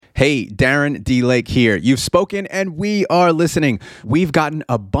Hey, Darren D. Lake here. You've spoken and we are listening. We've gotten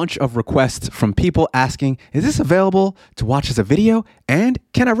a bunch of requests from people asking, is this available to watch as a video? And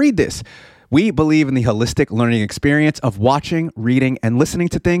can I read this? We believe in the holistic learning experience of watching, reading, and listening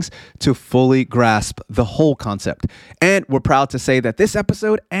to things to fully grasp the whole concept. And we're proud to say that this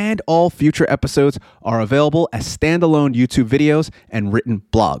episode and all future episodes are available as standalone YouTube videos and written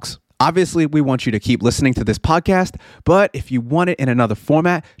blogs. Obviously, we want you to keep listening to this podcast, but if you want it in another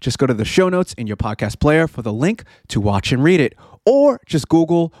format, just go to the show notes in your podcast player for the link to watch and read it, or just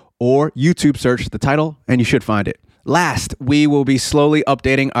Google or YouTube search the title and you should find it. Last, we will be slowly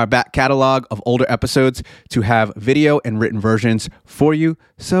updating our back catalog of older episodes to have video and written versions for you,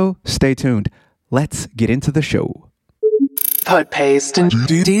 so stay tuned. Let's get into the show. Put, paste, and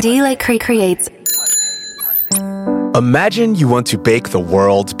D-Lake creates. Imagine you want to bake the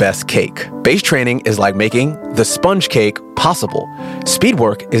world's best cake. Base training is like making the sponge cake possible. Speed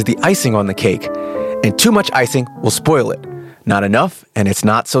work is the icing on the cake, and too much icing will spoil it. Not enough, and it's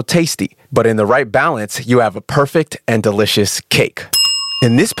not so tasty. But in the right balance, you have a perfect and delicious cake.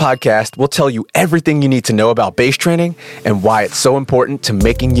 In this podcast, we'll tell you everything you need to know about base training and why it's so important to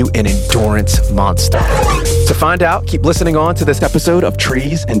making you an endurance monster. To find out, keep listening on to this episode of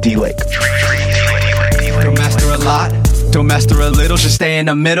Trees and D-Lake. Don't master a lot, don't master a little, just stay in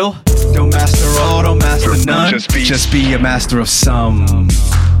the middle. Don't master all, don't master none, just be a master of some.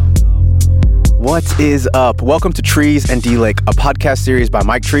 What is up? Welcome to Trees and D-Lake, a podcast series by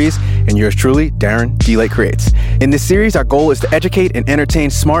Mike Trees and yours truly, Darren D-Lake Creates. In this series, our goal is to educate and entertain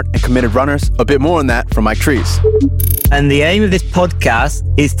smart and committed runners. A bit more on that from Mike Trees. And the aim of this podcast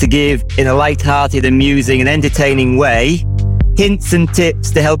is to give, in a light-hearted, amusing and entertaining way, hints and tips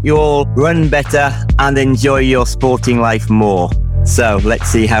to help you all run better and enjoy your sporting life more. So let's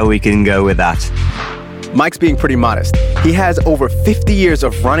see how we can go with that. Mike's being pretty modest. He has over 50 years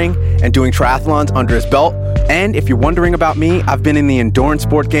of running and doing triathlons under his belt. And if you're wondering about me, I've been in the endurance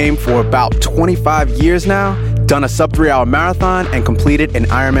sport game for about 25 years now, done a sub 3-hour marathon, and completed an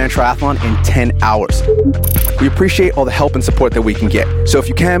Ironman triathlon in 10 hours. We appreciate all the help and support that we can get. So if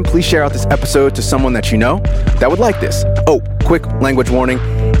you can, please share out this episode to someone that you know that would like this. Oh, quick language warning.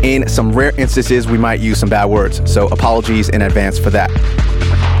 In some rare instances, we might use some bad words. So apologies in advance for that.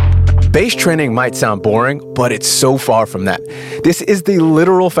 Base training might sound boring, but it's so far from that. This is the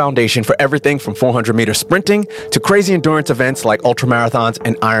literal foundation for everything from 400-meter sprinting to crazy endurance events like ultramarathons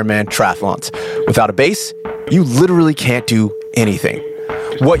and Ironman triathlons. Without a base, you literally can't do anything.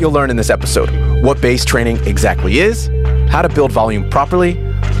 What you'll learn in this episode: what base training exactly is, how to build volume properly,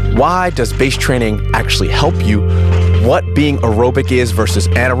 why does base training actually help you, what being aerobic is versus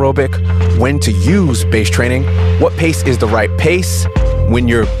anaerobic, when to use base training, what pace is the right pace when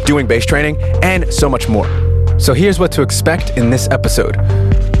you're doing base training, and so much more. So here's what to expect in this episode.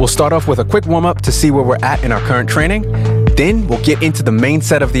 We'll start off with a quick warm-up to see where we're at in our current training. Then we'll get into the main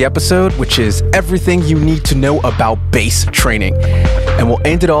set of the episode, which is everything you need to know about base training. And we'll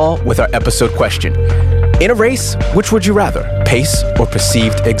end it all with our episode question. In a race, which would you rather, pace or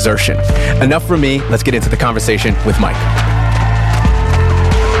perceived exertion? Enough from me. Let's get into the conversation with Mike.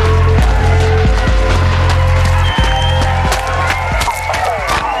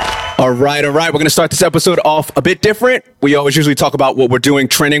 All right. We're going to start this episode off a bit different. We always usually talk about what we're doing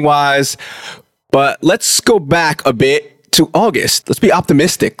training-wise, but let's go back a bit to August. Let's be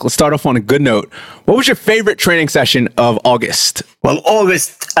optimistic. Let's start off on a good note. What was your favorite training session of August? Well,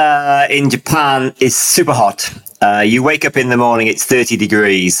 August in Japan is super hot. You wake up in the morning, it's 30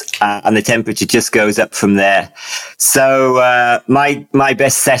 degrees, and the temperature just goes up from there. So my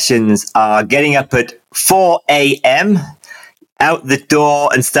best sessions are getting up at 4 a.m., out the door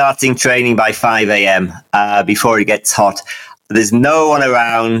and starting training by 5 a.m. Before it gets hot. There's no one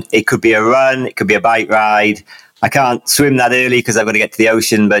around. It could be a run. It could be a bike ride. I can't swim that early because I've got to get to the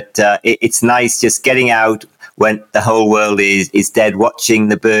ocean, but it's nice just getting out when the whole world is dead, watching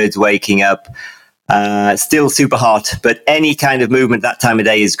the birds waking up. Still super hot, but any kind of movement that time of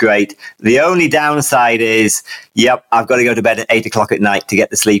day is great. The only downside is, I've got to go to bed at 8 o'clock at night to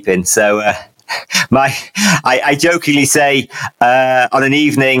get the sleep in. So I jokingly say on an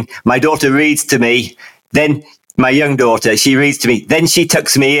evening, my daughter reads to me, then my young daughter, she reads to me, then she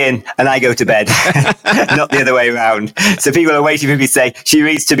tucks me in and I go to bed, not the other way around. So people are waiting for me to say, she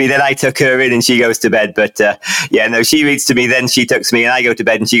reads to me, then I tuck her in and she goes to bed. But she reads to me, then she tucks me and I go to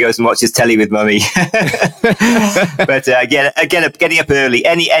bed and she goes and watches telly with mummy. But getting up early,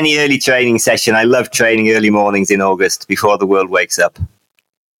 any early training session. I love training early mornings in August before the world wakes up.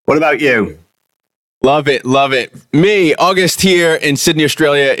 What about you? Love it, love it. Me, August here in Sydney,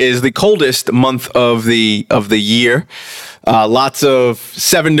 Australia is the coldest month of the year. Lots of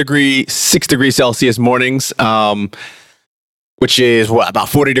 6 degrees Celsius mornings, which is about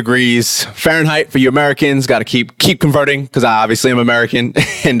 40 degrees Fahrenheit for you Americans. Got to keep converting because I obviously am American,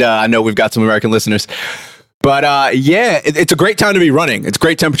 and I know we've got some American listeners. But it's a great time to be running. It's a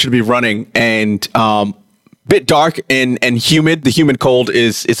great temperature to be running, and bit dark and humid. The humid cold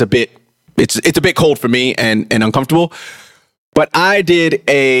is a bit. It's a bit cold for me and uncomfortable. But I did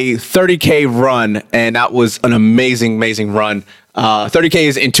a 30K run, and that was an amazing run. 30K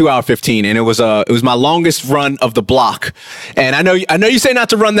is in 2 hours 15, and it was my longest run of the block. And I know you say not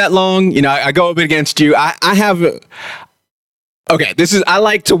to run that long. You know, I go a bit against you. I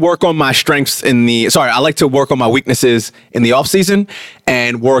like to work on my strengths I like to work on my weaknesses in the off season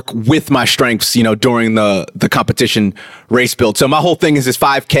and work with my strengths, during the competition race build. So my whole thing is this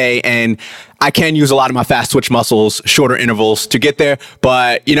 5K, and I can use a lot of my fast twitch muscles, shorter intervals to get there.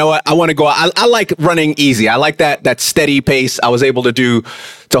 But you know what? I want to go, I like running easy. I like that steady pace. I was able to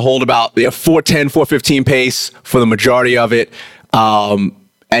hold about 4:10, 4:15 pace for the majority of it.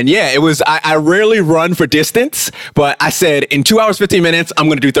 And yeah, it was, I rarely run for distance, but I said in 2 hours, 15 minutes, I'm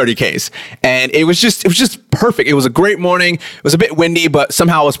going to do 30Ks. And it was just perfect. It was a great morning. It was a bit windy, but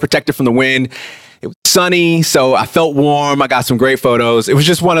somehow I was protected from the wind. It was sunny, so I felt warm. I got some great photos. It was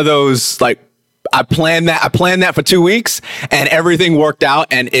just one of those, like, I planned that for 2 weeks, and everything worked out.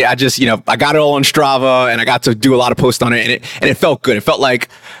 And I got it all on Strava, and I got to do a lot of posts on it, and it felt good. It felt like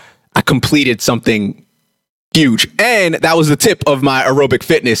I completed something huge. And that was the tip of my aerobic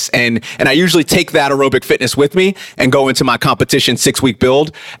fitness. And I usually take that aerobic fitness with me and go into my competition 6-week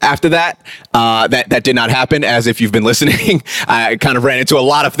build. After that, that did not happen, as if you've been listening. I kind of ran into a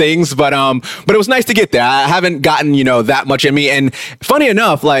lot of things, but it was nice to get there. I haven't gotten, that much in me. And funny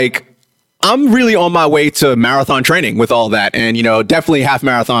enough, like, I'm really on my way to marathon training with all that, and definitely half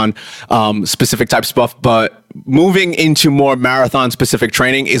marathon specific type stuff, but moving into more marathon specific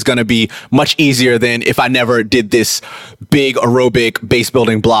training is going to be much easier than if I never did this big aerobic base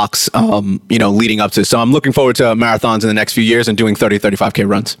building blocks leading up to. So I'm looking forward to marathons in the next few years and doing 35K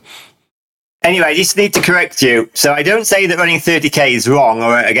runs. Anyway, I just need to correct you. So I don't say that running 30K is wrong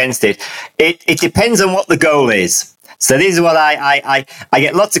or against it. It depends on what the goal is. So this is what I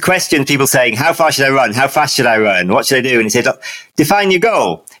get lots of questions, people saying, how far should I run? How fast should I run? What should I do? And he said, look, define your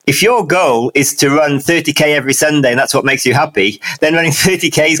goal. If your goal is to run 30K every Sunday and that's what makes you happy, then running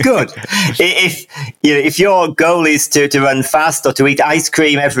 30K is good. If your goal is to run fast or to eat ice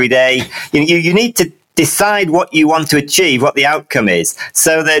cream every day, you need to decide what you want to achieve, what the outcome is,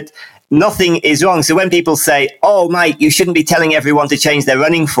 so that nothing is wrong. So when people say, oh, Mike, you shouldn't be telling everyone to change their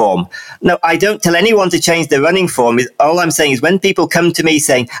running form. No, I don't tell anyone to change their running form. All I'm saying is when people come to me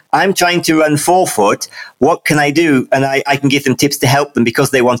saying, I'm trying to run 4 foot, what can I do? And I can give them tips to help them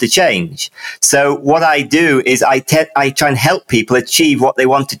because they want to change. So what I do is I try and help people achieve what they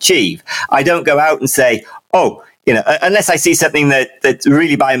want to achieve. I don't go out and say, oh, unless I see something that's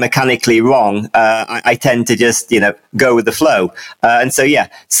really biomechanically wrong, I tend to just, go with the flow.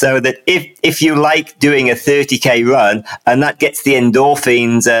 So that if you like doing a 30K run and that gets the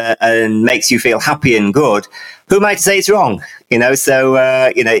endorphins and makes you feel happy and good, who am I to say it's wrong?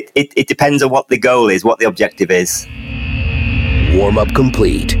 It depends on what the goal is, what the objective is. Warm up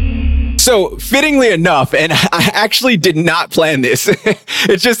complete. So, fittingly enough, and I actually did not plan this,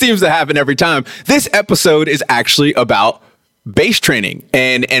 it just seems to happen every time. This episode is actually about base training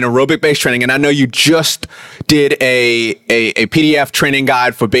and aerobic base training. And I know you just did a PDF training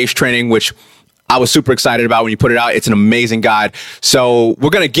guide for base training, which I was super excited about when you put it out. It's an amazing guide. So,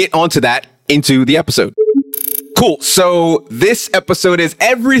 we're going to get onto that into the episode. Cool. So this episode is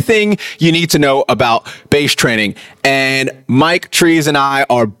everything you need to know about base training. And Mike Trees and I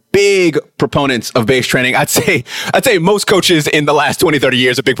are big proponents of base training. I'd say most coaches in the last 20, 30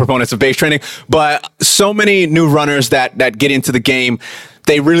 years are big proponents of base training, but so many new runners that get into the game,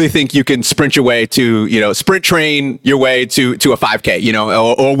 they really think you can sprint your way to, sprint train your way to a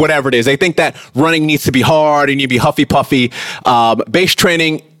 5K, or whatever it is. They think that running needs to be hard and you need to be huffy puffy. Base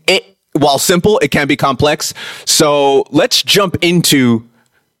training, while simple, it can be complex. So let's jump into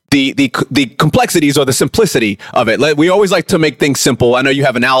the complexities or the simplicity of it. We always like to make things simple. I know you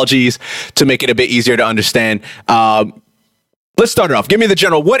have analogies to make it a bit easier to understand. Let's start it off. Give me the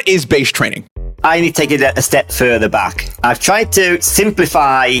general. What is base training? I need to take it a step further back. I've tried to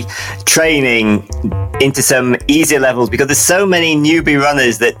simplify training into some easier levels because there's so many newbie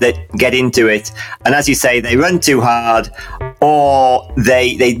runners that get into it. And as you say, they run too hard or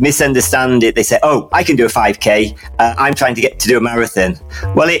they misunderstand it. They say, oh, I can do a 5K. I'm trying to get to do a marathon.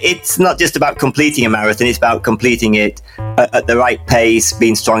 Well, it's not just about completing a marathon. It's about completing it at the right pace,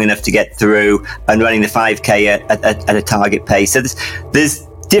 being strong enough to get through and running the 5K at a target pace. So there's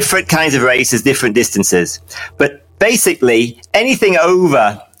different kinds of races, different distances. But basically, anything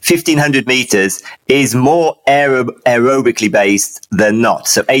over 1,500 meters is more aerobically based than not.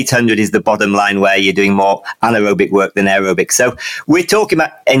 So 800 is the bottom line where you're doing more anaerobic work than aerobic. So we're talking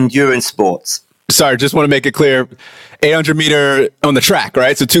about endurance sports. Sorry, just want to make it clear. 800 meter on the track,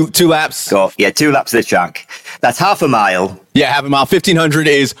 right? So two laps. Go, yeah, 2 laps of the track. That's half a mile. Yeah, half a mile. 1,500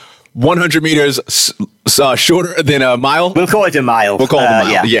 is 100 meters shorter than a mile. We'll call it a mile. We'll call it a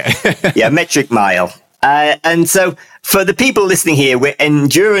mile. Yeah. Yeah, metric mile. And so for the people listening here, we're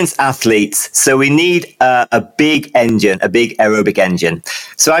endurance athletes. So we need a big engine, a big aerobic engine.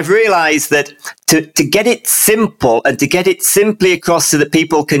 So I've realized that to get it simple and to get it simply across so that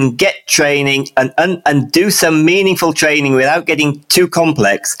people can get training and do some meaningful training without getting too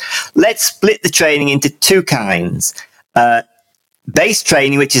complex, let's split the training into 2 kinds. Base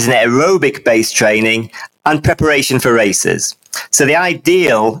training, which is an aerobic based training, and preparation for races. So the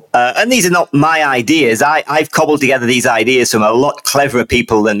ideal, and these are not my ideas, I've cobbled together these ideas from a lot cleverer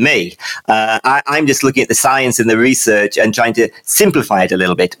people than me. I'm just looking at the science and the research and trying to simplify it a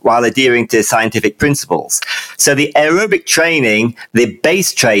little bit while adhering to scientific principles. So the aerobic training, the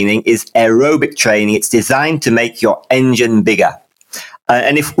base training is aerobic training. It's designed to make your engine bigger.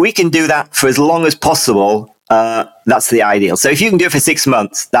 And if we can do that for as long as possible, that's the ideal. So if you can do it for 6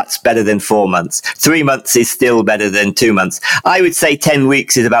 months, that's better than 4 months. 3 months is still better than 2 months. I would say 10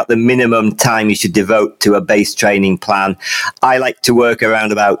 weeks is about the minimum time you should devote to a base training plan. I like to work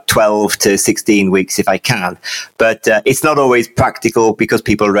around about 12 to 16 weeks if I can. But it's not always practical because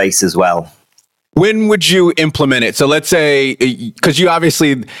people race as well. When would you implement it? So let's say, because you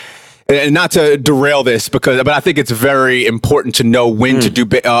obviously... And not to derail this, but I think it's very important to know when to do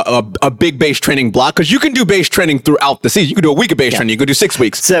a big base training block, because you can do base training throughout the season. You can do a week of base training. You can do 6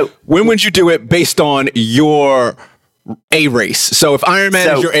 weeks. So when would you do it based on your A race? So if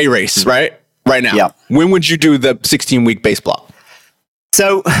Ironman is your A race, right now, when would you do the 16-week base block?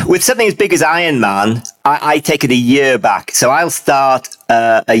 So with something as big as Ironman, I take it a year back. So I'll start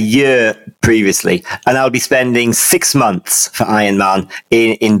a year previously, and I'll be spending 6 months for Ironman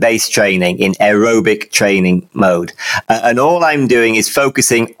in base training, in aerobic training mode. And all I'm doing is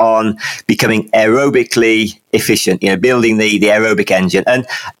focusing on becoming aerobically efficient, building the aerobic engine. And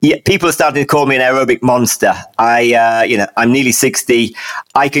people are starting to call me an aerobic monster. I'm nearly 60.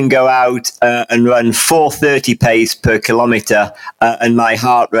 I can go out and run 4:30 pace per kilometer, and my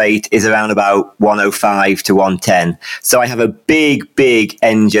heart rate is around about 105 to 110. So I have a big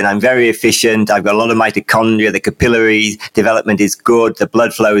engine. I'm very efficient. I've got a lot of mitochondria. The capillary development is good. The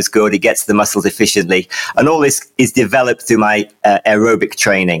blood flow is good. It gets the muscles efficiently. And all this is developed through my aerobic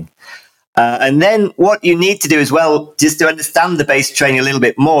training. And then what you need to do as well, just to understand the base training a little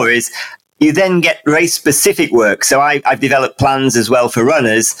bit more, is you then get race-specific work. So I've developed plans as well for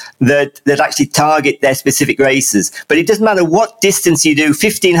runners that actually target their specific races. But it doesn't matter what distance you do,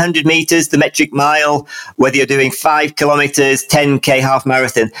 1,500 meters, the metric mile, whether you're doing 5 kilometers, 10K half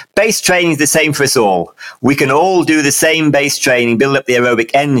marathon, base training is the same for us all. We can all do the same base training, build up the aerobic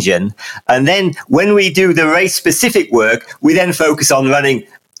engine. And then when we do the race-specific work, we then focus on running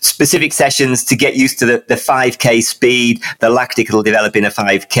specific sessions to get used to the 5K speed, the lactic will develop in a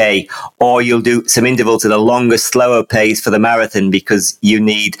 5K, or you'll do some intervals at a longer, slower pace for the marathon because you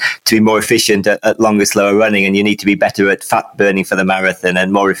need to be more efficient at longer, slower running, and you need to be better at fat burning for the marathon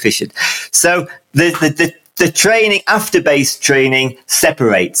and more efficient. So the training after base training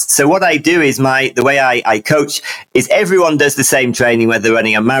separates. So what I do is the way I coach is everyone does the same training, whether they're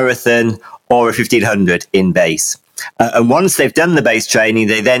running a marathon or a 1,500 in base. And once they've done the base training,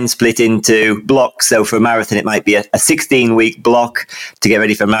 they then split into blocks. So for a marathon, it might be a 16-week block to get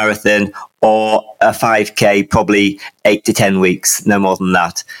ready for a marathon, or a 5K, probably 8 to 10 weeks, no more than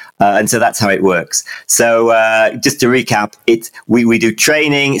that. And so that's how it works. So just to recap, we do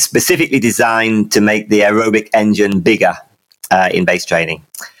training specifically designed to make the aerobic engine bigger in base training.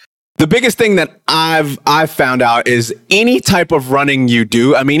 The biggest thing that I've found out is any type of running you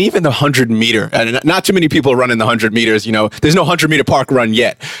do, I mean, even the 100 meter, and not too many people are running the 100 meters, there's no 100 meter park run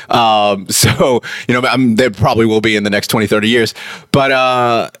yet. There probably will be in the next 20, 30 years,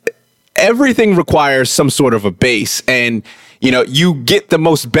 but everything requires some sort of a base. And you get the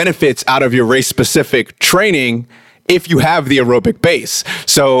most benefits out of your race-specific training if you have the aerobic base.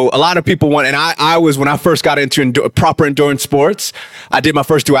 So a lot of people want, and I was, when I first got into proper endurance sports, I did my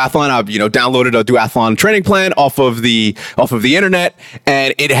first duathlon. I, downloaded a duathlon training plan off of the internet,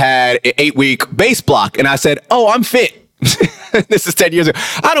 and it had an 8-week base block. And I said, oh, I'm fit. This is 10 years ago.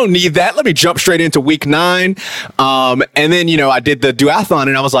 I don't need that. Let me jump straight into week 9. And then, I did the duathlon,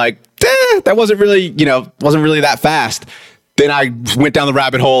 and I was like, that wasn't really that fast. Then I went down the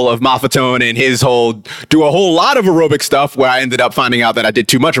rabbit hole of Maffetone and his do a whole lot of aerobic stuff, where I ended up finding out that I did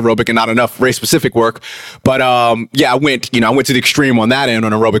too much aerobic and not enough race specific work. But I went to the extreme on that end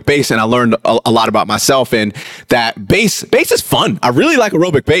on aerobic base, and I learned a lot about myself. And that base is fun. I really like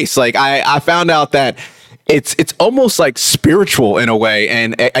aerobic base. Like I found out that it's almost like spiritual in a way,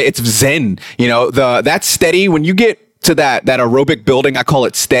 and it's Zen. That's steady when you get to that aerobic building. I call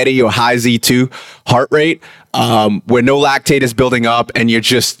it steady or high Z2 heart rate, where no lactate is building up, and you're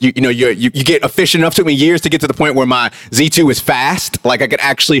just you get efficient enough. Took me years to get to the point where my Z2 is fast, like I could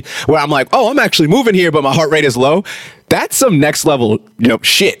actually, where I'm like, oh, I'm actually moving here, but my heart rate is low. That's some next level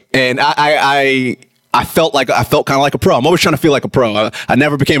shit. And I felt kind of like a pro. I'm always trying to feel like a pro. I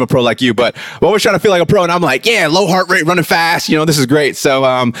never became a pro like you, but I'm always trying to feel like a pro. And I'm like, yeah, low heart rate, running fast. This is great. So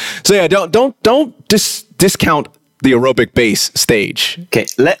yeah, don't discount the aerobic base stage. Okay,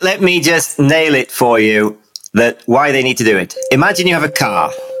 let me just nail it for you, that why they need to do it. Imagine you have a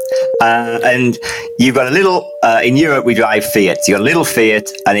car, and you've got a little, in Europe we drive Fiat. So you've got a little Fiat,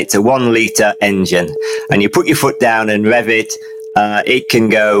 and it's a 1-litre engine, and you put your foot down and rev it. It can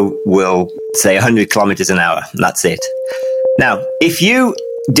go, we'll say 100 kilometers an hour. That's it. Now, if you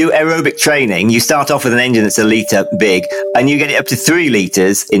do aerobic training, you start off with an engine that's 1 litre big, and you get it up to 3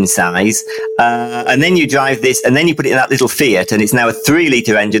 litres in size, and then you drive this, and then you put it in that little Fiat, and it's now a 3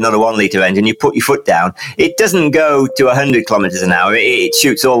 litre engine, not a 1 litre engine. You put your foot down. It doesn't go to 100 kilometers an hour. It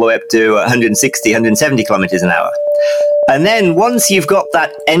shoots all the way up to 160, 170 kilometers an hour. And then once you've got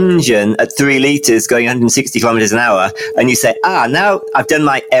that engine at 3 litres going 160 kilometers an hour, and you say, now I've done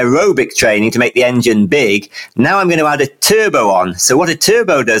my aerobic training to make the engine big, now I'm going to add a turbo on. So what a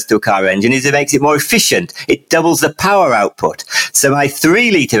turbo does to a car engine is it makes it more efficient. It doubles the power output. So my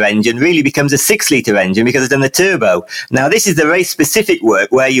 3 litre engine really becomes a 6 litre engine because I've done the turbo. Now this is the race specific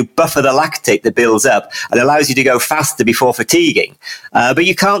work where you buffer the lactate that builds up and allows you to go faster before fatiguing. But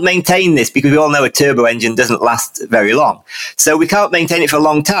you can't maintain this because we all know a turbo engine doesn't last very long. So we can't maintain it for a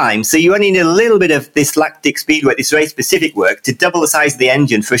long time. So you only need a little bit of this lactic speed work, this race-specific work, to double the size of the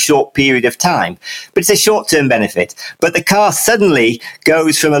engine for a short period of time. But it's a short-term benefit. But the car suddenly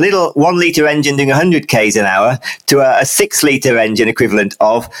goes from a little 1 litre engine doing 100 k's an hour to a 6 litre engine equivalent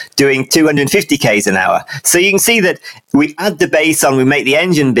of doing 250 k's an hour. So you can see that we add the base on, we make the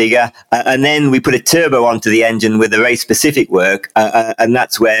engine bigger, and then we put a turbo onto the engine with the race-specific work, and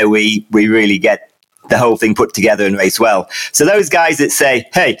that's where we really get the whole thing put together and race well. So those guys that say,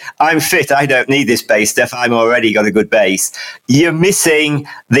 hey, I'm fit, I don't need this base stuff, I'm already got a good base, you're missing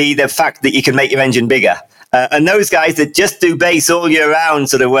the fact that you can make your engine bigger. And those guys that just do base all year round,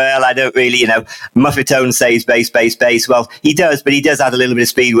 sort of, well, I don't really, Maffetone says base. Well, he does, but he does add a little bit of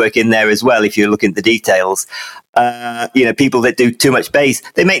speed work in there as well, if you look at the details. People that do too much base,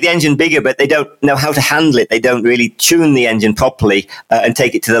 they make the engine bigger, but they don't know how to handle it. They don't really tune the engine properly and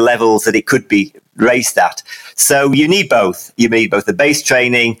take it to the levels that it could be raced at. So you need both. You need both the base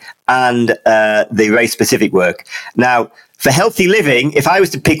training and the race specific work. Now, for healthy living, if I was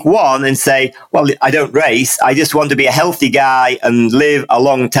to pick one and say, well, I don't race, I just want to be a healthy guy and live a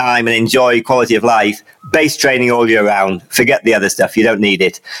long time and enjoy quality of life, base training all year round. Forget the other stuff. You don't need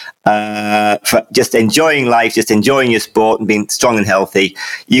it. For just enjoying life, just enjoying your sport and being strong and healthy,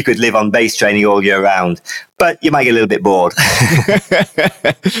 you could live on base training all year round. But you might get a little bit bored.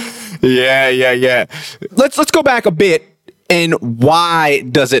 Yeah. Let's go back a bit. And why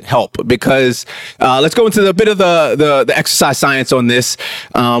does it help? Because let's go into a bit of the exercise science on this.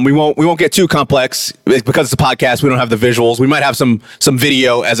 We won't get too complex because it's a podcast. We don't have the visuals. We might have some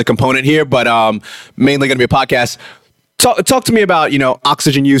video as a component here, but mainly going to be a podcast. Talk to me about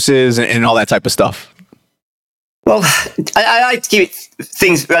oxygen uses and all that type of stuff. Well, I like to keep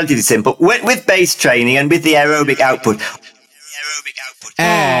things relatively simple. With base training and with the aerobic output.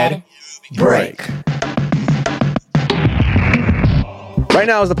 Ad break. Right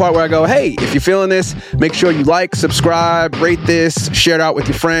now is the part where I go, hey, if you're feeling this, make sure you like, subscribe, rate this, share it out with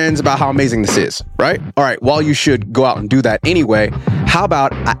your friends about how amazing this is, right? All right, while you should go out and do that anyway, how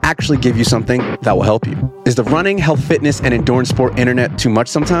about I actually give you something that will help you? Is the running, health, fitness, and endurance sport internet too much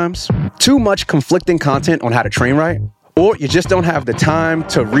sometimes? Too much conflicting content on how to train right? or you just don't have the time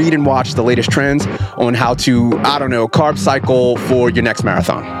to read and watch the latest trends on how to, carb cycle for your next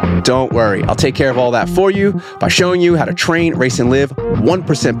marathon. Don't worry, I'll take care of all that for you by showing you how to train, race, and live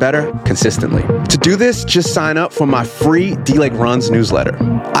 1% better consistently. To do this, just sign up for my free D-Lake Runs newsletter.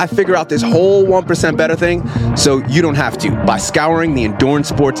 I figure out this whole 1% better thing so you don't have to by scouring the endurance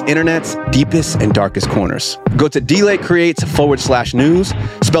sports internet's deepest and darkest corners. Go to dlakecreates.com/news,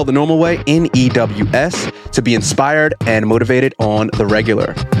 spelled the normal way, NEWS, to be inspired and motivated on the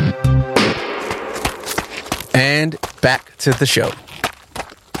regular. And back to the show.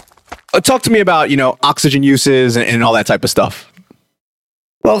 Talk to me about, oxygen uses and all that type of stuff.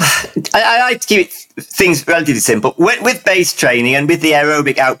 Well, I like to keep things relatively simple. With base training and with the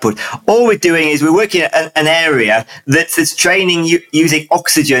aerobic output, all we're doing is we're working at an area that's training using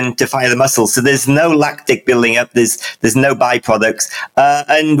oxygen to fire the muscles. So there's no lactic building up. There's no byproducts.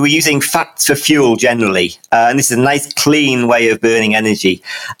 And we're using fats for fuel generally. And this is a nice, clean way of burning energy.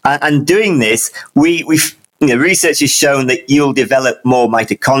 And doing this, research has shown that you'll develop more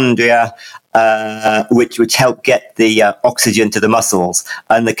mitochondria, which help get the oxygen to the muscles,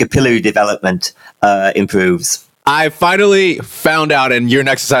 and the capillary development improves. I finally found out, and you're an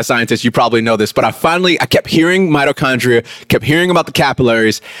exercise scientist, you probably know this, but I kept hearing mitochondria, kept hearing about the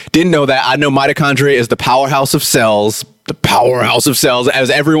capillaries, didn't know that. I know mitochondria is the powerhouse of cells, as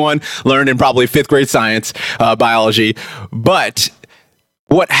everyone learned in probably 5th grade science, biology. But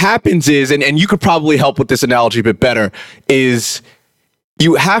what happens is, and you could probably help with this analogy a bit better, is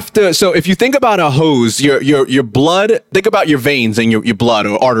you have to, so if you think about a hose, your blood, think about your veins and your blood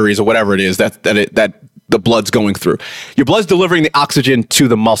or arteries or whatever it is that the blood's going through. Your blood's delivering the oxygen to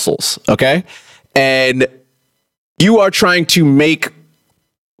the muscles, okay? And you are trying to make,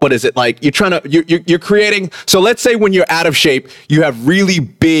 what is it like? You're creating, so let's say when you're out of shape, you have really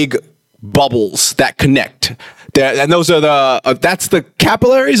big bubbles that connect. And those are that's the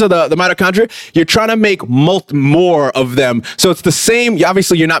capillaries or the mitochondria. You're trying to make more of them. So it's the same.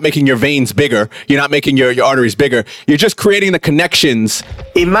 Obviously, you're not making your veins bigger. You're not making your arteries bigger. You're just creating the connections.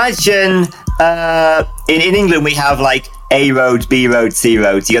 Imagine in England, we have like A roads, B roads, C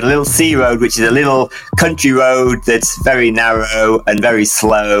roads. You got a little C road, which is a little country road that's very narrow and very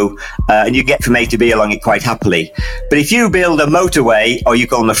slow, and you get from A to B along it quite happily. But if you build a motorway, or you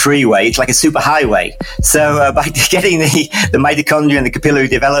call them a freeway, it's like a super highway. So by getting the mitochondria and the capillary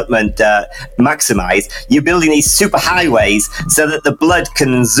development maximized, you're building these super highways so that the blood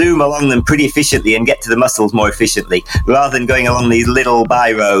can zoom along them pretty efficiently and get to the muscles more efficiently, rather than going along these little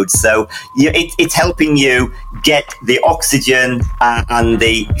by roads. So it's helping you get the oxygen and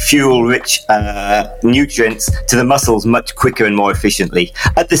the fuel-rich nutrients to the muscles much quicker and more efficiently.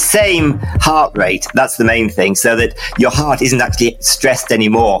 At the same heart rate, that's the main thing, so that your heart isn't actually stressed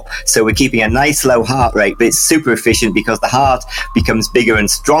anymore. So we're keeping a nice low heart rate, but it's super efficient because the heart becomes bigger and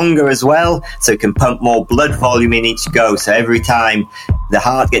stronger as well, so it can pump more blood volume in each go. So every time the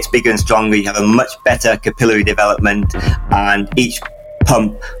heart gets bigger and stronger, you have a much better capillary development, and each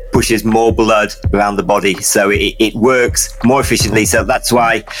pump pushes more blood around the body, so it works more efficiently. So that's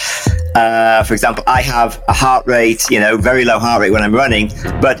why, for example, I have a heart rate, very low heart rate when I'm running.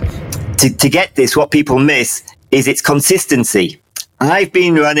 But to get this, what people miss is its consistency. I've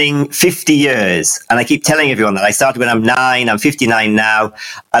been running 50 years, and I keep telling everyone that I started when I'm 9, I'm 59 now,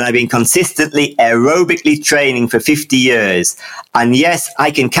 and I've been consistently aerobically training for 50 years. And yes, I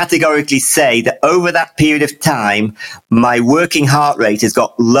can categorically say that over that period of time, my working heart rate has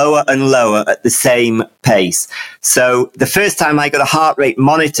got lower and lower at the same pace. So the first time I got a heart rate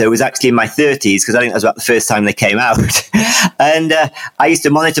monitor was actually in my 30s, because I think that was about the first time they came out. And I used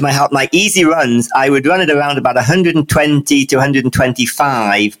to monitor my heart. My easy runs, I would run at around about 120 to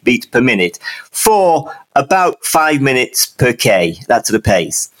 125 beats per minute for about 5 minutes per K, that sort of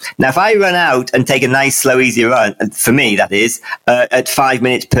pace. Now, if I run out and take a nice, slow, easy run, for me, that is, at 5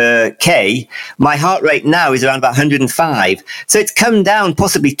 minutes per K, my heart rate now is around about 105. So it's come down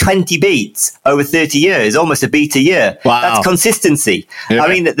possibly 20 beats over 30 years, almost a beat a year. Wow. That's consistency. Yeah. I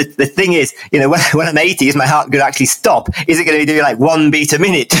mean, the thing is, when I'm 80, is my heart going to actually stop? Is it going to be doing like 1 beat a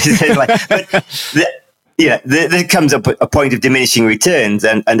minute? There comes up a point of diminishing returns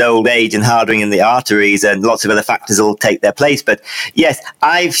and old age and hardening in the arteries and lots of other factors will take their place. But yes,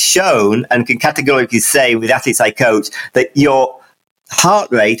 I've shown and can categorically say with athletes I coach that your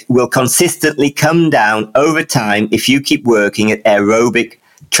heart rate will consistently come down over time if you keep working at aerobic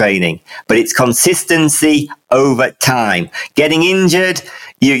training, but it's consistency over time. Getting injured,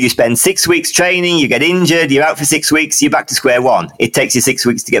 you spend 6 weeks training, you get injured, you're out for 6 weeks, you're back to square one. It takes you 6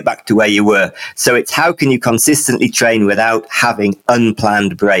 weeks to get back to where you were. So it's how can you consistently train without having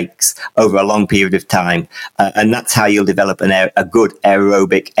unplanned breaks over a long period of time? And that's how you'll develop a good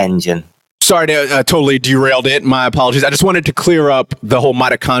aerobic engine. Sorry to totally derailed it. My apologies. I just wanted to clear up the whole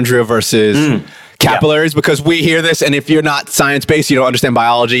mitochondria versus capillaries, because we hear this, and if you're not science-based, you don't understand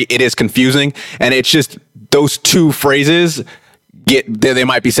biology, it is confusing. And it's just those two phrases they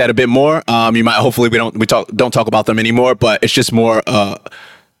might be said a bit more. You might, hopefully we don't talk about them anymore, but it's just more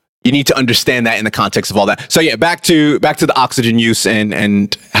you need to understand that in the context of all that. So yeah, back to the oxygen use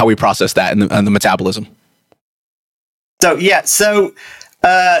and how we process that and the metabolism. So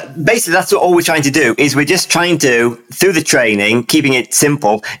basically, that's what all we're trying to do is we're just trying to, through the training, keeping it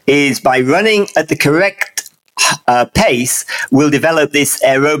simple, is by running at the correct pace, we'll develop this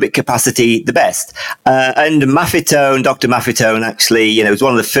aerobic capacity the best. And Dr. Maffetone actually, was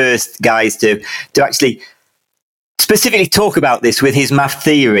one of the first guys to actually specifically talk about this with his math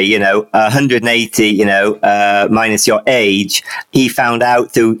theory, 180, minus your age. He found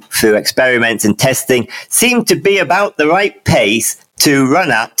out through experiments and testing seemed to be about the right pace to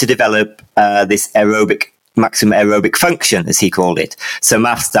run at to develop this maximum aerobic function, as he called it. So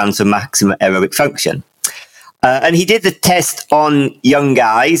MAF stands for maximum aerobic function. And he did the test on young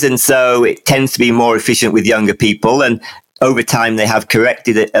guys, and so it tends to be more efficient with younger people. And over time, they have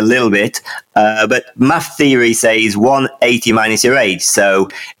corrected it a little bit. But math theory says 180 minus your age. So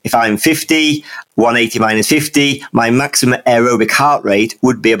if I'm 50, 180 minus 50, my maximum aerobic heart rate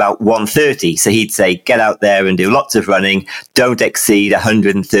would be about 130. So he'd say, get out there and do lots of running. Don't exceed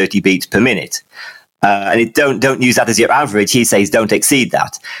 130 beats per minute. And don't use that as your average. He says don't exceed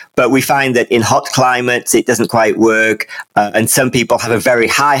that. But we find that in hot climates, it doesn't quite work. And some people have a very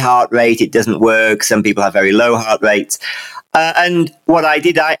high heart rate. It doesn't work. Some people have very low heart rates. And what I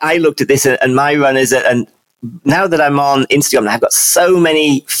did, I looked at this and my runners, and now that I'm on Instagram, I've got so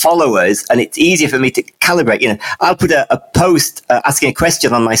many followers and it's easier for me to calibrate. I'll put a post asking a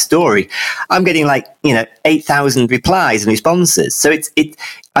question on my story. I'm getting 8,000 replies and responses. So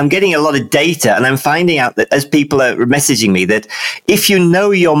I'm getting a lot of data, and I'm finding out that as people are messaging me that if you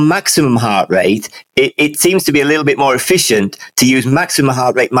know your maximum heart rate, it seems to be a little bit more efficient to use maximum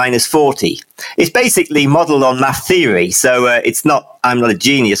heart rate minus 40. It's basically modeled on math theory. So I'm not a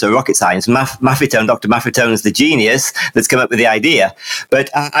genius or rocket science. Dr. Maffetone is the genius that's come up with the idea.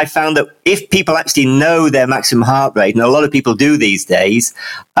 But I found that if people actually know their maximum heart rate, and a lot of people do these days,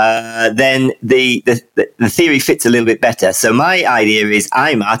 then the theory fits a little bit better. So my idea is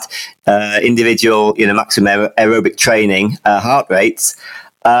I'm at individual, maximum aerobic training heart rates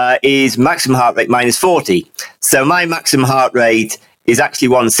is maximum heart rate minus 40. So my maximum heart rate is actually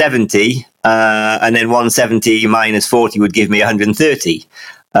 170, and then 170 minus 40 would give me 130.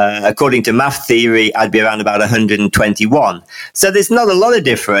 According to math theory, I'd be around about 121. So there's not a lot of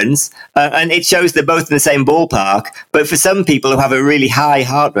difference, and it shows they're both in the same ballpark. But for some people who have a really high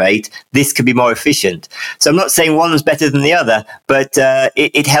heart rate, this could be more efficient. So I'm not saying one's better than the other, but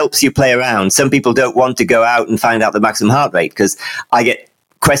it helps you play around. Some people don't want to go out and find out the maximum heart rate, because I get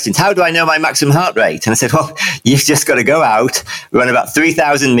questions, how do I know my maximum heart rate? And I said, well, you've just got to go out, run about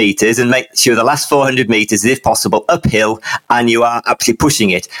 3,000 meters and make sure the last 400 meters, if possible, uphill, and you are actually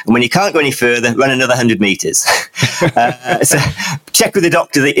pushing it. And when you can't go any further, run another 100 meters. So check with the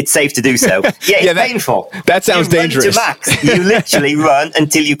doctor that it's safe to do so. Yeah, it's painful. That sounds dangerous. To max. You literally run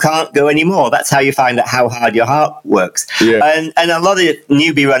until you can't go anymore. That's how you find out how hard your heart works. Yeah. And a lot of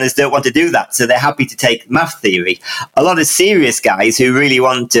newbie runners don't want to do that, so they're happy to take math theory. A lot of serious guys who really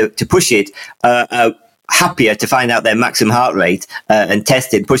want to push it happier to find out their maximum heart rate and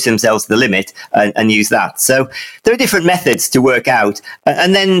test it, push themselves to the limit and use that. So there are different methods to work out.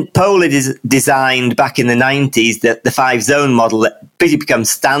 And then Polar designed back in the 90s the 5-zone model that pretty becomes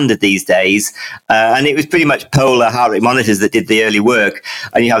standard these days. And it was pretty much Polar heart rate monitors that did the early work.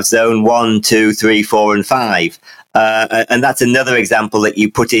 And you have zone 1, 2, 3, 4, and 5. And that's another example that you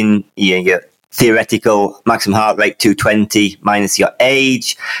put in your theoretical maximum heart rate 220 minus your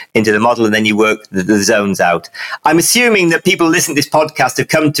age into the model, and then you work the zones out. I'm assuming that people listening to this podcast have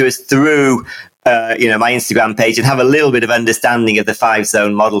come to us through my Instagram page and have a little bit of understanding of the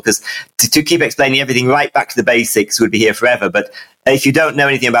 5-zone model, because to keep explaining everything right back to the basics would be here forever. But if you don't know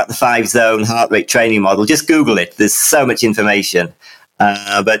anything about the 5-zone heart rate training model, just Google it. There's so much information.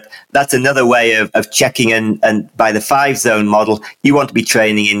 But that's another way of checking. And by the 5-zone model, you want to be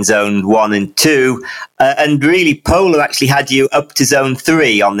training in zone 1 and 2. And really, Polar actually had you up to zone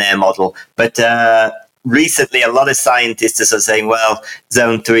 3 on their model. But recently, a lot of scientists are sort of saying, well,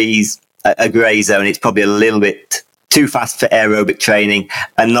 zone 3's a grey zone. It's probably a little bit too fast for aerobic training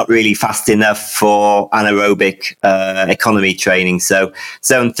and not really fast enough for anaerobic economy training. So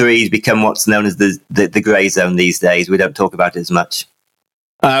zone 3 has become what's known as the grey zone these days. We don't talk about it as much.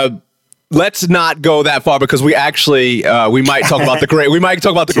 Let's not go that far, because we actually we might talk about the gray. We might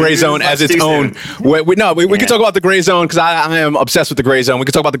talk about the gray zone as its own. We can talk about the gray zone, because I am obsessed with the gray zone. We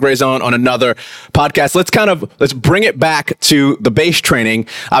can talk about the gray zone on another podcast. Let's bring it back to the base training.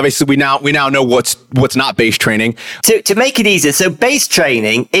 Obviously, we now know what's not base training. To make it easier, so base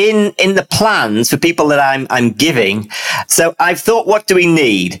training in the plans for people that I'm giving. So I've thought, what do we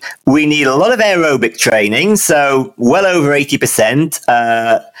need? We need a lot of aerobic training, so well over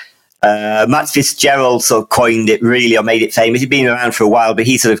 80%. Matt Fitzgerald sort of coined it, really, or made it famous. He'd been around for a while, but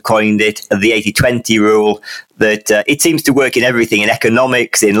he sort of coined it, the 80-20 rule, that it seems to work in everything, in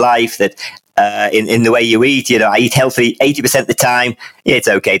economics, in life, that in the way you eat. I eat healthy 80% of the time. It's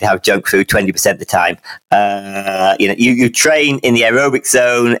okay to have junk food 20% of the time. You train in the aerobic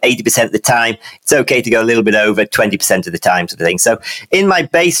zone 80% of the time. It's okay to go a little bit over 20% of the time, sort of thing. So in my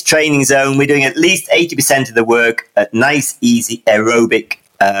base training zone, we're doing at least 80% of the work at nice, easy aerobic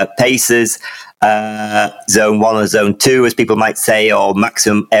paces, zone 1 or zone 2, as people might say, or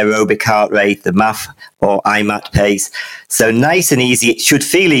maximum aerobic heart rate, the MAF or IMAT pace. So nice and easy. It should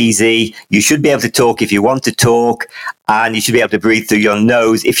feel easy. You should be able to talk if you want to talk, and you should be able to breathe through your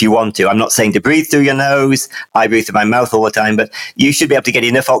nose if you want to. I'm not saying to breathe through your nose. I breathe through my mouth all the time, but you should be able to get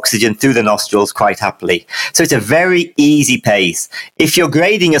enough oxygen through the nostrils quite happily. So it's a very easy pace. If you're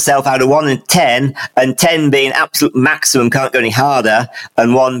grading yourself out of 1 and 10 being absolute maximum, can't go any harder,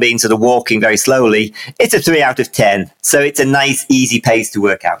 and 1 being sort of walking very slowly, it's a 3 out of 10. So it's a nice, easy pace to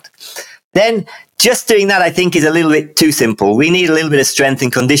work out. Then just doing that, I think, is a little bit too simple. We need a little bit of strength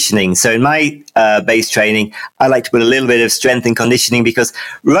and conditioning. So in my base training, I like to put a little bit of strength and conditioning, because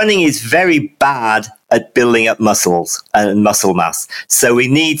running is very bad at building up muscles and muscle mass. So we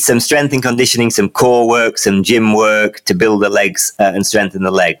need some strength and conditioning, some core work, some gym work to build the legs and strengthen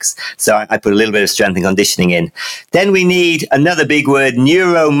the legs. So I put a little bit of strength and conditioning in. Then we need another big word,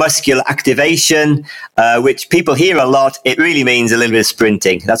 neuromuscular activation, which people hear a lot. It really means a little bit of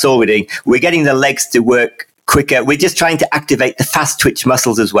sprinting. That's all we're doing. We're getting the legs to work quicker. We're just trying to activate the fast twitch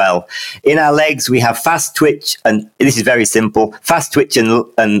muscles as well. In our legs, we have fast twitch, and this is very simple, fast twitch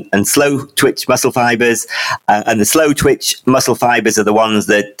and slow twitch muscle fibers. And the slow twitch muscle fibers are the ones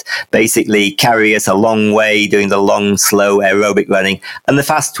that basically carry us a long way doing the long, slow aerobic running. And the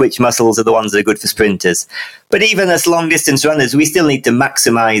fast twitch muscles are the ones that are good for sprinters. But even as long distance runners, we still need to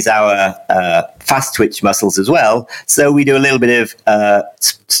maximize our fast twitch muscles as well. So we do a little bit of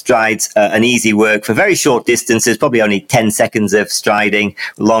strides and easy work for very short distances, probably only 10 seconds of striding,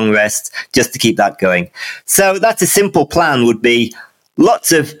 long rest, just to keep that going. So that's a simple plan, would be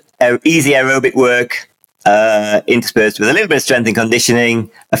lots of easy aerobic work, interspersed with a little bit of strength and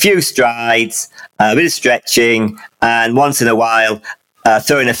conditioning, a few strides, a bit of stretching, and once in a while,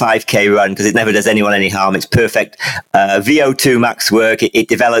 throw in a 5K run, because it never does anyone any harm. It's perfect. VO2 max work. It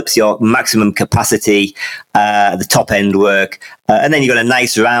develops your maximum capacity, the top end work. And then you've got a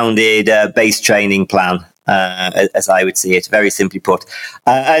nice rounded base training plan, as I would see it, very simply put.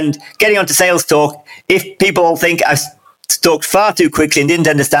 And getting on to sales talk, if people think I've talked far too quickly and didn't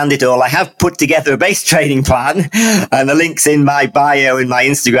understand it all, I have put together a base training plan, and the link's in my bio in my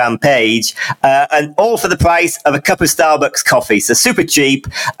Instagram page, and all for the price of a cup of Starbucks coffee. So super cheap,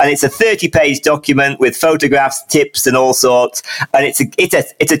 and it's a 30-page document with photographs, tips, and all sorts. And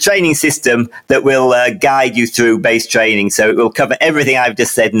it's a training system that will guide you through base training. So it will cover everything I've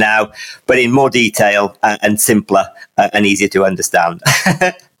just said now, but in more detail and simpler and easier to understand.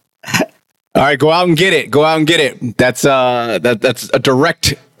 All right, go out and get it. Go out and get it. That's a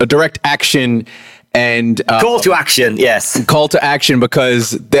direct action and call to action. Yes, call to action,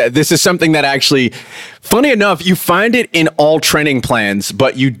 because this is something that actually, funny enough, you find it in all training plans,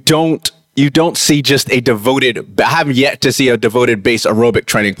 but you don't see just I haven't yet to see a devoted base aerobic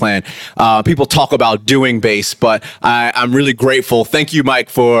training plan. People talk about doing base, but I'm really grateful. Thank you, Mike,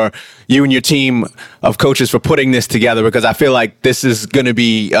 for you and your team of coaches for putting this together, because I feel like this is going to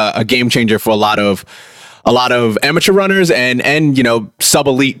be a game changer for a lot of amateur runners and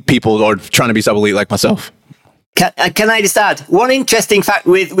sub-elite people, or trying to be sub-elite like myself. Can I just add one interesting fact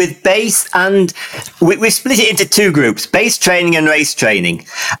with base, and we split it into two groups, base training and race training.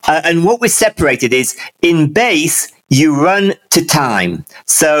 And what we separated is, in base, you run to time.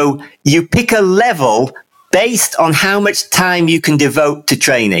 So you pick a level based on how much time you can devote to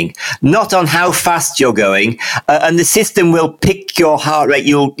training, not on how fast you're going. And the system will pick your heart rate.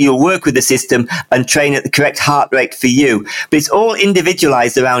 You'll work with the system and train at the correct heart rate for you. But it's all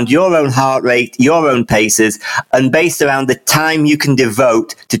individualized around your own heart rate, your own paces, and based around the time you can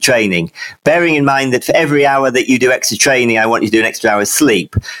devote to training. Bearing in mind that for every hour that you do extra training, I want you to do an extra hour's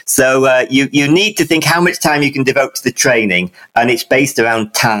sleep. So you need to think how much time you can devote to the training, and it's based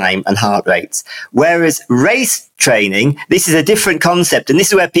around time and heart rates. Whereas race training, this is a different concept, and this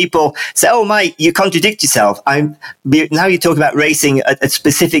is where people say, "Oh, Mike, you contradict yourself. Now you talk about racing at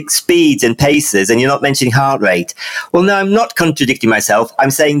specific speeds and paces, and you're not mentioning heart rate." Well, no, I'm not contradicting myself. I'm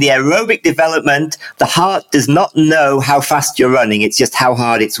saying the aerobic development, the heart does not know how fast you're running. It's just how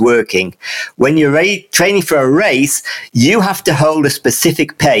hard it's working. When you're training for a race, you have to hold a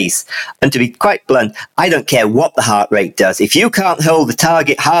specific pace. And to be quite blunt, I don't care what the heart rate does. If you can't hold the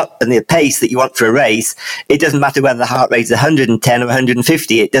target heart and the pace that you want for a race, it doesn't matter whether the heart rate is 110 or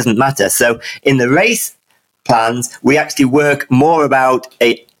 150. It doesn't matter. So in the race plans, we actually work more about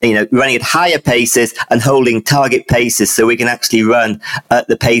running at higher paces and holding target paces, so we can actually run at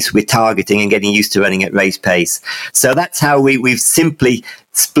the pace we're targeting and getting used to running at race pace. So that's how we've simply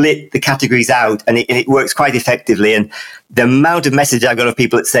split the categories out, and it works quite effectively. And the amount of message I got of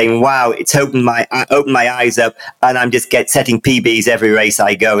people that's saying, "Wow, it's opened my eyes up, and I'm just setting PBs every race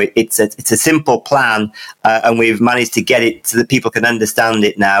I go." It's a simple plan, and we've managed to get it so that people can understand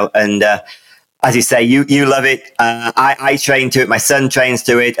it now. And as you say, you love it. I train to it. My son trains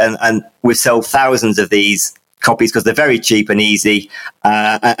to it, and we've sold thousands of these copies because they're very cheap and easy,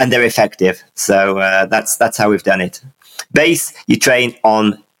 and they're effective. So that's how we've done it. Base, you train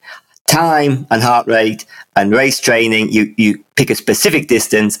on time and heart rate, and race training, you pick a specific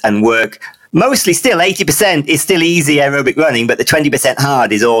distance and work. Mostly still 80% is still easy aerobic running, but the 20%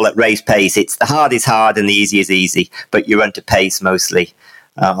 hard is all at race pace. It's the hard is hard and the easy is easy, but you run to pace mostly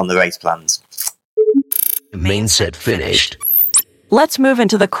on the race plans. Main set finished. Let's move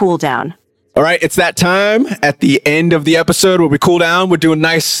into the cool down. All right, it's that time at the end of the episode where we cool down. We're doing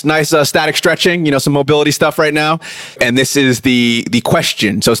nice static stretching, some mobility stuff right now. And this is the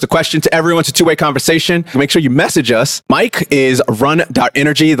question. So it's the question to everyone. It's a two-way conversation. Make sure you message us. Mike is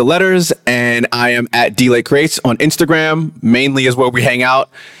run.energy, the letters, and I am at DLakeCreates on Instagram, mainly is where we hang out.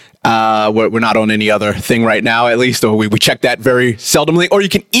 We're not on any other thing right now, at least, or we check that very seldomly. Or you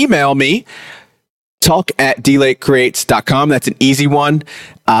can email me, talk@dlakecreates.com. That's an easy one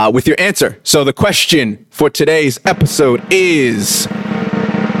with your answer. So the question for today's episode is,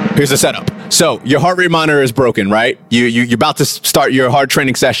 here's the setup. So your heart rate monitor is broken, right? You're about to start your hard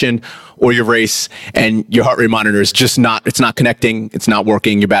training session or your race, and your heart rate monitor is just it's not connecting, it's not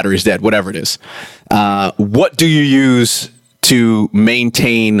working, your battery's dead, whatever it is. What do you use to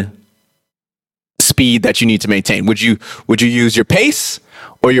maintain speed that you need to maintain? Would you use your pace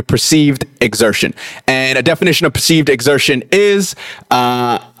or your perceived exertion? And a definition of perceived exertion is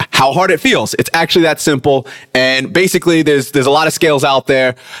how hard it feels. It's actually that simple. And basically, there's a lot of scales out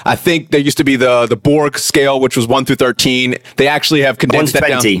there. I think there used to be the Borg scale, which was 1 through 13. They actually have condensed that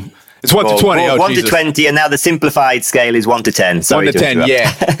down. It's 1 to 20. Well, 1 to 20, and now the simplified scale is 1 to 10. Sorry 1 to 10,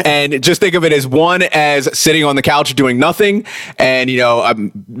 yeah. And just think of it as 1 as sitting on the couch doing nothing, and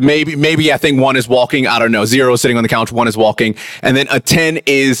maybe I think 1 is walking. I don't know. 0 is sitting on the couch. 1 is walking, and then a 10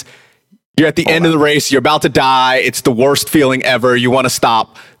 is you're at the end of the race. You're about to die. It's the worst feeling ever. You want to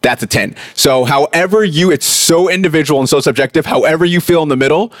stop. That's a 10. So it's so individual and so subjective. However you feel in the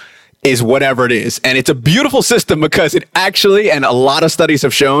middle is whatever it is. And it's a beautiful system because it actually, and a lot of studies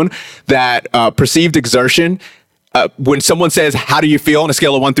have shown that perceived exertion, when someone says, how do you feel on a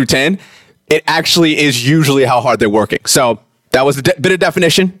scale of 1 through 10, it actually is usually how hard they're working. So that was a bit of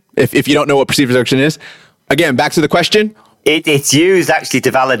definition, if you don't know what perceived exertion is. Again, back to the question. It's used actually to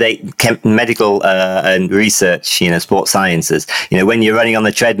validate medical and research, sports sciences. When you're running on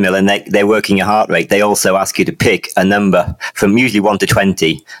the treadmill and they're working your heart rate, they also ask you to pick a number from usually 1 to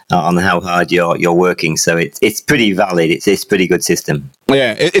 20 on how hard you're working. So it's pretty valid. It's a pretty good system.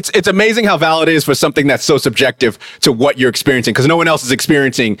 Yeah, it's amazing how valid it is for something that's so subjective to what you're experiencing, because no one else is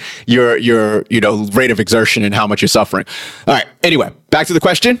experiencing your rate of exertion and how much you're suffering. All right. Anyway, back to the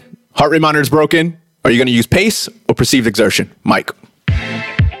question. Heart rate monitor is broken. Are you going to use pace or perceived exertion? Mike.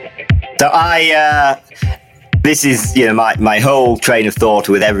 So this is, my whole train of thought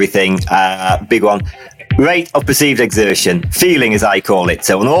with everything. Big one. Rate of perceived exertion. Feeling, as I call it.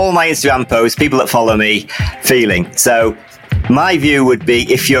 So on all my Instagram posts, people that follow me, feeling. So my view would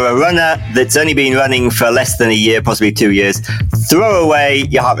be, if you're a runner that's only been running for less than a year, possibly 2 years, throw away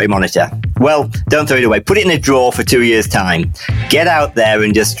your heart rate monitor. Well, don't throw it away. Put it in a drawer for 2 years' time. Get out there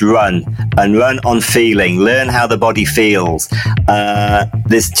and just run, and run on feeling. Learn how the body feels.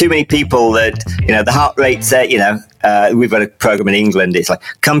 There's too many people that, the heart rate say, we've got a program in England. It's like,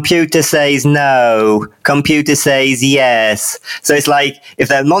 computer says no, computer says yes. So it's like, if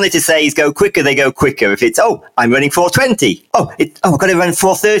the monitor says go quicker, they go quicker. If it's, I'm running 420. I've got to run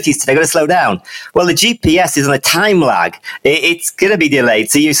 430s today. I've got to slow down. Well, the GPS is on a time lag. It's going to be delayed.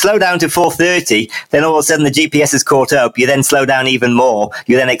 So you slow down to 430, then all of a sudden the GPS is caught up. You then slow down even more.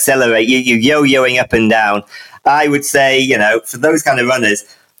 You then accelerate. You yo-yoing up and down. I would say, for those kind of runners,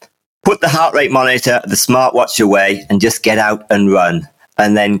 put the heart rate monitor, the smartwatch away, and just get out and run.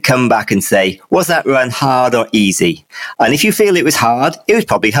 And then come back and say, was that run hard or easy? And if you feel it was hard, it was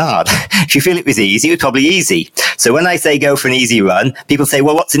probably hard. If you feel it was easy, it was probably easy. So when I say go for an easy run, people say,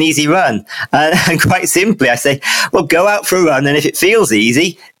 well, what's an easy run? And quite simply, I say, well, go out for a run. And if it feels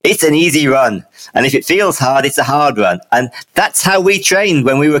easy, it's an easy run. And if it feels hard, it's a hard run. And that's how we trained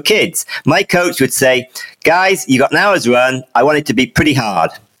when we were kids. My coach would say, guys, you got an hour's run. I want it to be pretty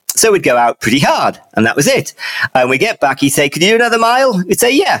hard. So we'd go out pretty hard, and that was it. And we get back, he'd say, could you do another mile? We'd say,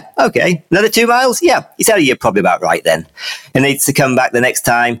 yeah, okay. Another 2 miles? Yeah. He said, you're probably about right then. And he'd to come back the next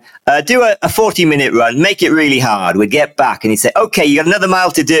time, do a 40-minute run, make it really hard. We'd get back, and he'd say, okay, you got another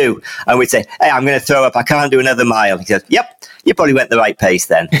mile to do. And we'd say, hey, I'm going to throw up. I can't do another mile. He said, yep, you probably went the right pace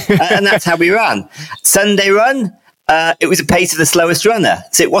then. And that's how we ran. Sunday run. It was the pace of the slowest runner.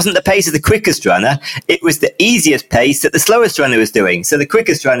 So it wasn't the pace of the quickest runner. It was the easiest pace that the slowest runner was doing. So the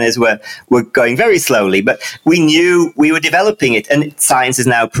quickest runners were going very slowly, but we knew we were developing it. And science has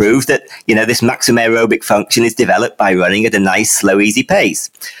now proved that, this maximum aerobic function is developed by running at a nice, slow, easy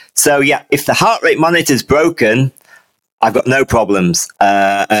pace. So yeah, if the heart rate monitor's broken, I've got no problems.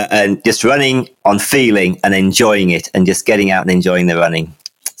 And just running on feeling and enjoying it and just getting out and enjoying the running.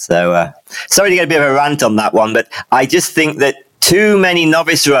 So, sorry to get a bit of a rant on that one, but I just think that too many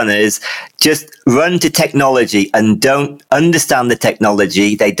novice runners just run to technology and don't understand the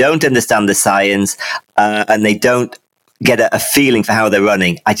technology. They don't understand the science, and they don't get a feeling for how they're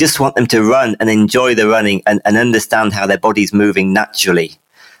running. I just want them to run and enjoy the running and understand how their body's moving naturally.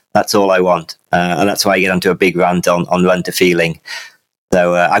 That's all I want. And that's why I get onto a big rant on run to feeling.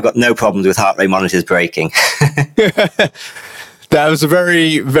 So I've got no problems with heart rate monitors breaking. That was a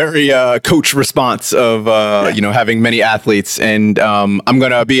very, very coach response of having many athletes, and I'm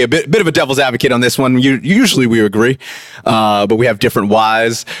going to be a bit of a devil's advocate on this one. Usually we agree, but we have different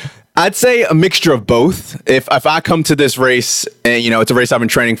whys. I'd say a mixture of both. If I come to this race and it's a race I've been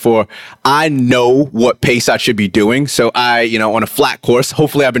training for, I know what pace I should be doing. So on a flat course,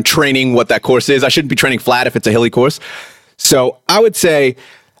 hopefully I've been training what that course is. I shouldn't be training flat if it's a hilly course. So I'd say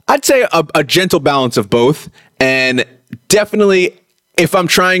a gentle balance of both. And definitely, if I'm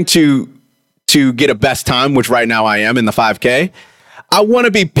trying to get a best time, which right now I am in the 5K, I want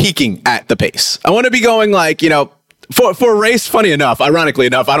to be peaking at the pace. I want to be going for a race. Funny enough, ironically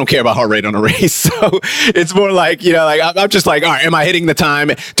enough, I don't care about heart rate on a race. So it's more I'm just all right, am I hitting the time?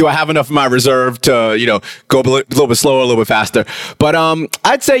 Do I have enough of my reserve to, go a little bit slower, a little bit faster? But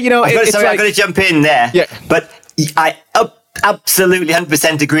I'd say, I've got to jump in there. Yeah. But I absolutely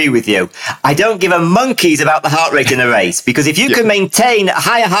 100% agree with you. I don't give a monkeys about the heart rate in a race, because if you can maintain a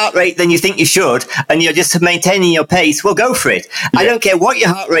higher heart rate than you think you should, and you're just maintaining your pace, well, go for it. Yeah. I don't care what your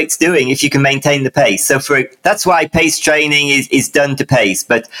heart rate's doing if you can maintain the pace. So that's why pace training is done to pace.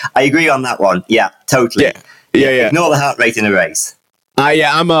 But I agree on that one. Yeah, totally. Yeah. Ignore the heart rate in a race.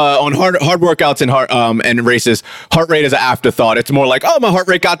 I'm on hard workouts and races. Heart rate is an afterthought. It's more like, my heart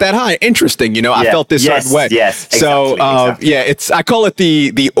rate got that high. Interesting, I felt this certain way. Yes, exactly, exactly. I call it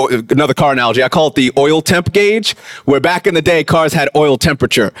the another car analogy. I call it the oil temp gauge, where back in the day cars had oil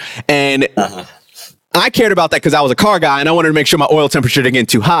temperature, and I cared about that because I was a car guy and I wanted to make sure my oil temperature didn't get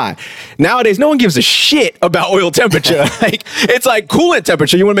too high. Nowadays, no one gives a shit about oil temperature. It's like coolant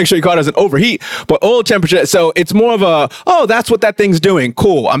temperature. You want to make sure your car doesn't overheat, but oil temperature. So it's more of that's what that thing's doing.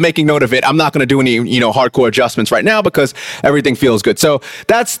 Cool. I'm making note of it. I'm not going to do any, hardcore adjustments right now because everything feels good. So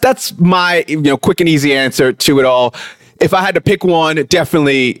that's my, quick and easy answer to it all. If I had to pick one,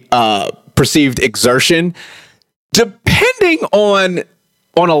 definitely perceived exertion, depending on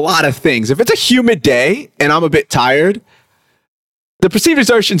a lot of things. If it's a humid day and I'm a bit tired, the perceived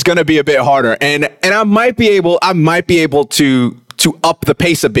exertion is going to be a bit harder, and I might be able to up the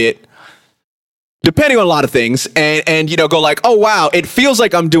pace a bit, depending on a lot of things, and go like, oh wow, it feels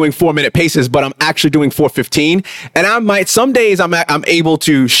like I'm doing 4-minute paces, but I'm actually doing 4:15, and some days I'm able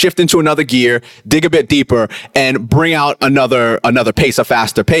to shift into another gear, dig a bit deeper, and bring out another pace, a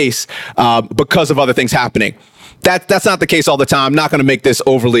faster pace, because of other things happening. That's not the case all the time. I'm not going to make this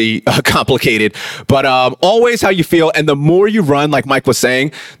overly complicated, but always how you feel. And the more you run, like Mike was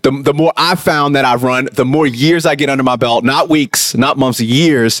saying, the more I've found that I've run, the more years I get under my belt, not weeks, not months,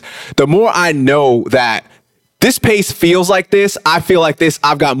 years, the more I know that this pace feels like this. I feel like this.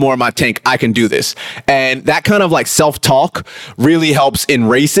 I've got more in my tank. I can do this. And that kind of like self-talk really helps in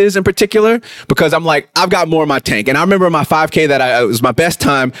races in particular, because I'm like, I've got more in my tank. And I remember my 5K that it was my best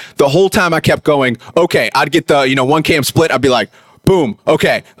time. The whole time I kept going, okay, I'd get the, 1K split. I'd be like, boom.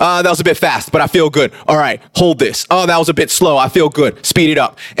 Okay. That was a bit fast, but I feel good. All right. Hold this. Oh, that was a bit slow. I feel good. Speed it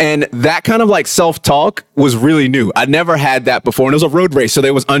up. And that kind of like self-talk was really new. I never had that before. And it was a road race. So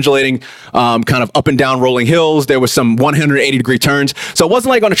there was undulating, kind of up and down rolling hills. There was some 180-degree turns. So it wasn't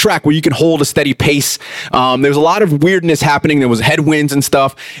like on a track where you can hold a steady pace. There was a lot of weirdness happening. There was headwinds and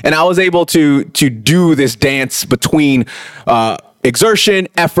stuff. And I was able to do this dance between, exertion,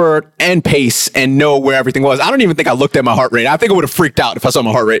 effort, and pace, and know where everything was. I don't even think I looked at my heart rate. I think I would have freaked out if I saw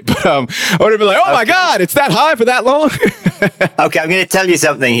my heart rate. But I would have been like, oh my God, it's that high for that long? Okay, I'm going to tell you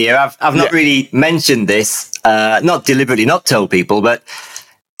something here. I've not really mentioned this, not deliberately, not told people, but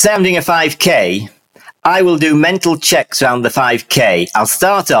say I'm doing a 5K, I will do mental checks around the 5K. I'll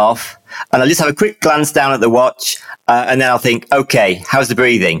start off and I'll just have a quick glance down at the watch, and then I'll think, okay, how's the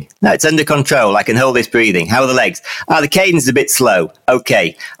breathing? No, it's under control. I can hold this breathing. How are the legs? The cadence is a bit slow.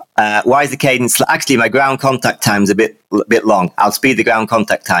 Okay. Why is the cadence? Actually, my ground contact time is a bit long. I'll speed the ground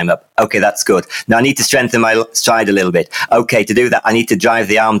contact time up. Okay, that's good. Now I need to strengthen my stride a little bit. Okay, to do that, I need to drive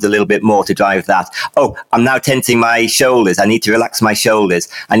the arms a little bit more to drive that. Oh, I'm now tensing my shoulders. I need to relax my shoulders.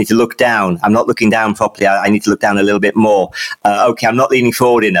 I need to look down. I'm not looking down properly. I need to look down a little bit more. Okay, I'm not leaning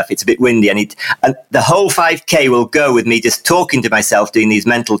forward enough. It's a bit windy. And the whole 5K will go with me just talking to myself, doing these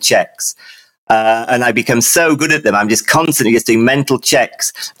mental checks. And I become so good at them. I'm just constantly just doing mental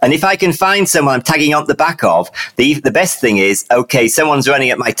checks. And if I can find someone I'm tagging on the back of, the best thing is, okay, someone's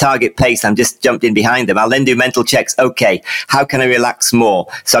running at my target pace. I'm just jumped in behind them. I'll then do mental checks. Okay, how can I relax more?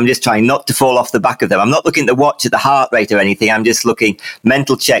 So I'm just trying not to fall off the back of them. I'm not looking at the watch at the heart rate or anything. I'm just looking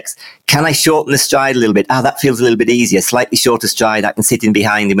mental checks. Can I shorten the stride a little bit? That feels a little bit easier. Slightly shorter stride. I can sit in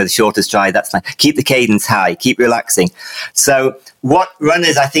behind him with a shorter stride. That's nice. Keep the cadence high. Keep relaxing. So what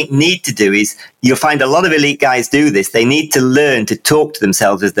runners, I think, need to do is, you'll find a lot of elite guys do this. They need to learn to talk to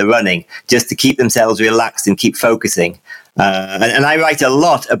themselves as they're running, just to keep themselves relaxed and keep focusing. And I write a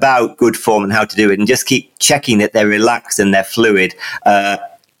lot about good form and how to do it, and just keep checking that they're relaxed and they're fluid.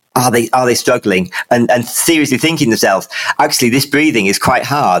 Are they struggling? And seriously thinking to themselves, actually, this breathing is quite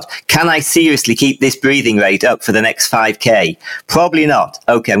hard. Can I seriously keep this breathing rate up for the next 5K? Probably not.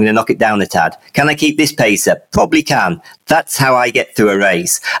 Okay, I'm going to knock it down a tad. Can I keep this pace up? Probably can. That's how I get through a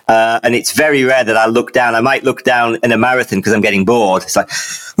race. And it's very rare that I look down. I might look down in a marathon because I'm getting bored. It's like,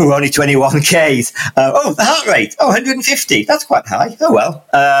 we're only 21 Ks. The heart rate. 150. That's quite high. Oh, well,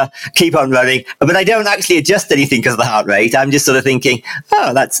 keep on running. But I don't actually adjust anything because of the heart rate. I'm just sort of thinking,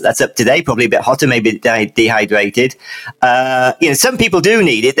 that's up today. Probably a bit hotter, maybe dehydrated. Some people do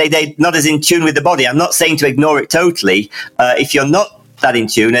need it. They're not as in tune with the body. I'm not saying to ignore it totally. If you're not that in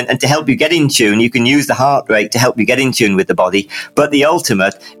tune, and to help you get in tune, you can use the heart rate to help you get in tune with the body. But the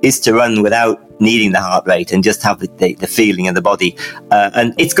ultimate is to run without needing the heart rate and just have the feeling of the body.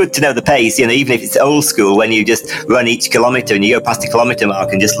 And it's good to know the pace, even if it's old school, when you just run each kilometre and you go past the kilometre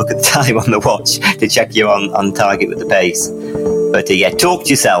mark and just look at the time on the watch to check you're on target with the pace. But talk to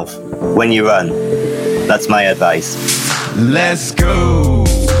yourself when you run. That's my advice. Let's go.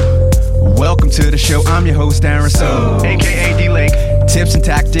 Welcome to the show. I'm your host, Aaron So, aka D-Lake. Tips and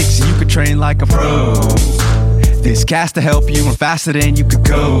tactics you could train like a pro. This cast to help you run faster than you could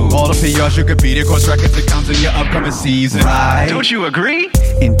go. All the PRs you could beat, of course, records that comes in your upcoming season. Right? Don't you agree?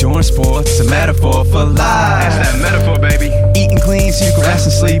 Endurance sports, a metaphor for life. That's that metaphor, baby. Eating clean so you can rest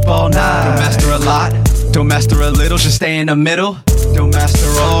and sleep all night. Don't master a lot, don't master a little, just stay in the middle. Don't master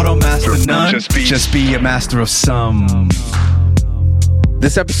all, don't master none. Just be a master of some.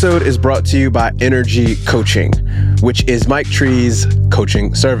 This episode is brought to you by Energy Coaching, which is Mike Tree's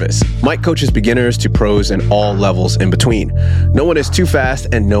coaching service. Mike coaches beginners to pros and all levels in between. No one is too fast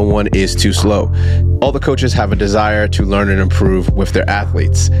and no one is too slow. All the coaches have a desire to learn and improve with their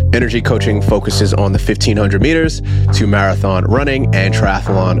athletes. Energy Coaching focuses on the 1500 meters to marathon running and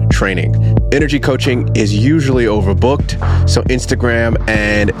triathlon training. Energy Coaching is usually overbooked, so Instagram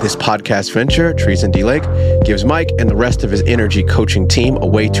and this podcast venture, Trees and D-Lake, gives Mike and the rest of his Energy Coaching team a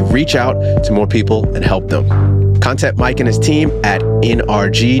way to reach out to more people and help them. Contact Mike and his team at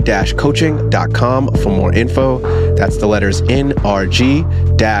nrg-coaching.com for more info. That's the letters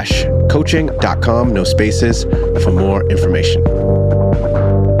nrg-coaching.com, no spaces, for more information.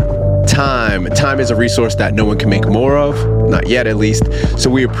 Time. Time is a resource that no one can make more of, not yet at least. So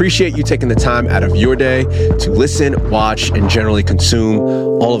we appreciate you taking the time out of your day to listen, watch, and generally consume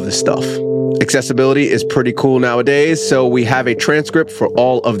all of this stuff. Accessibility is pretty cool nowadays, so we have a transcript for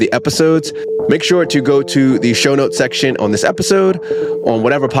all of the episodes. Make sure to go to the show notes section on this episode, on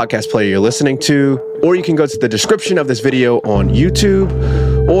whatever podcast player you're listening to, or you can go to the description of this video on YouTube,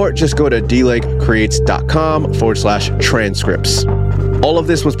 or just go to dlakecreates.com/transcripts. All of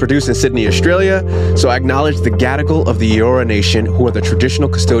this was produced in Sydney, Australia, so I acknowledge the Gadigal of the Eora Nation, who are the traditional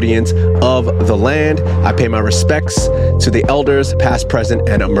custodians of the land. I pay my respects to the elders, past, present,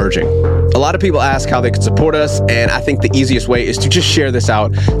 and emerging. A lot of people ask how they could support us, and I think the easiest way is to just share this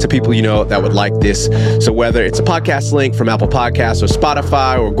out to people you know that would like this. So whether it's a podcast link from Apple Podcasts or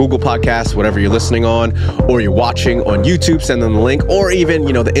Spotify or Google Podcasts, whatever you're listening on, or you're watching on YouTube, send them the link, or even,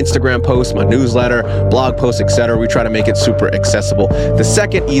 the Instagram post, my newsletter, blog posts, etc. We try to make it super accessible. The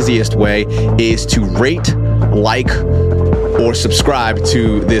second easiest way is to rate, like, or subscribe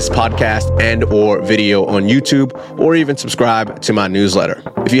to this podcast and or video on YouTube, or even subscribe to my newsletter.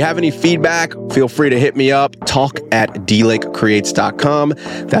 If you have any feedback, feel free to hit me up, talk@dlakecreates.com.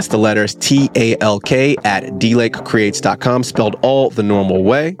 That's the letters TALK @dlakecreates.com, spelled all the normal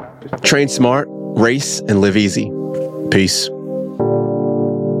way. Train smart, race, and live easy. Peace.